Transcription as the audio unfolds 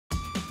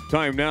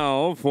Time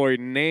now for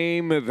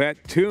Name That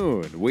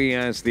Tune. We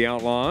ask the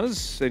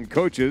Outlaws and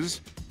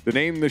coaches to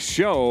name the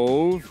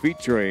show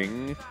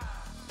featuring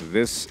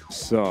this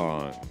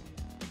song.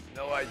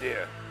 No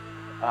idea.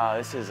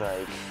 This is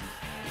like,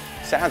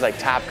 sounds like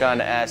Top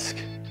Gun-esque.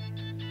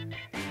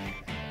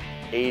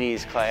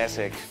 80s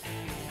classic.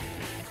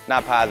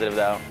 Not positive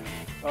though.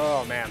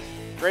 Oh man,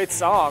 great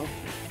song.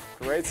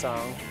 Great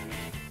song.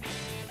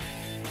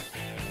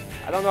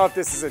 I don't know if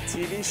this is a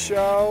TV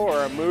show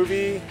or a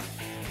movie.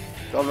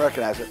 Don't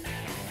recognize it.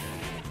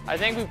 I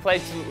think we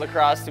played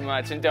lacrosse too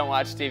much and don't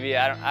watch TV.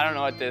 I don't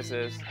know what this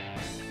is.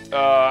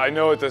 I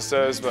know what this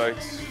is, but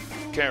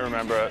I can't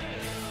remember it.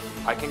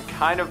 I can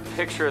kind of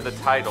picture the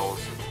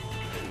titles.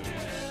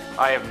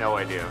 I have no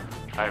idea.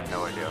 I'm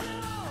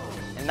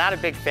not a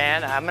big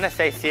fan. I'm gonna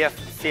say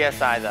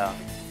CSI though,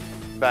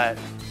 but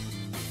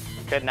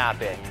could not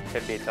be.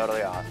 Could be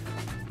totally off.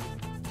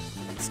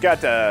 It's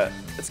got an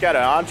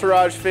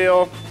entourage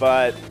feel,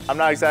 but I'm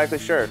not exactly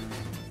sure.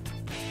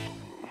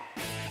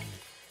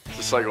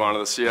 Just like one of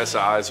the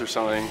CSIs or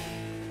something.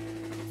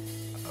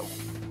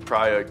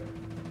 Probably a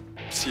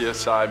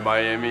CSI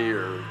Miami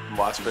or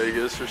Las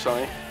Vegas or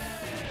something.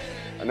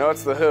 I know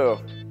it's The Who.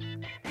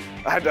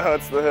 I know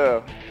it's The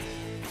Who.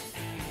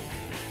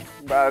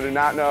 But I do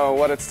not know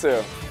what it's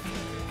to.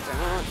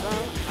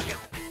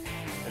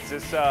 It's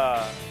just,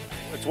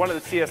 it's one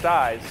of the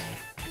CSIs.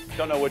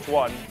 Don't know which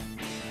one.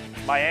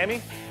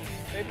 Miami,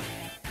 maybe?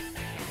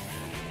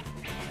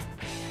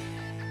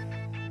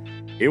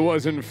 It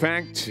was, in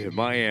fact,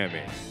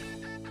 Miami.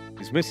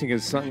 He's missing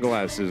his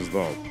sunglasses,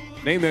 though.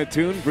 Name That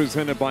Tune,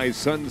 presented by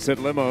Sunset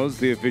Limos,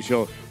 the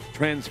official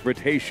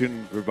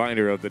transportation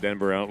provider of the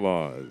Denver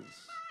Outlaws.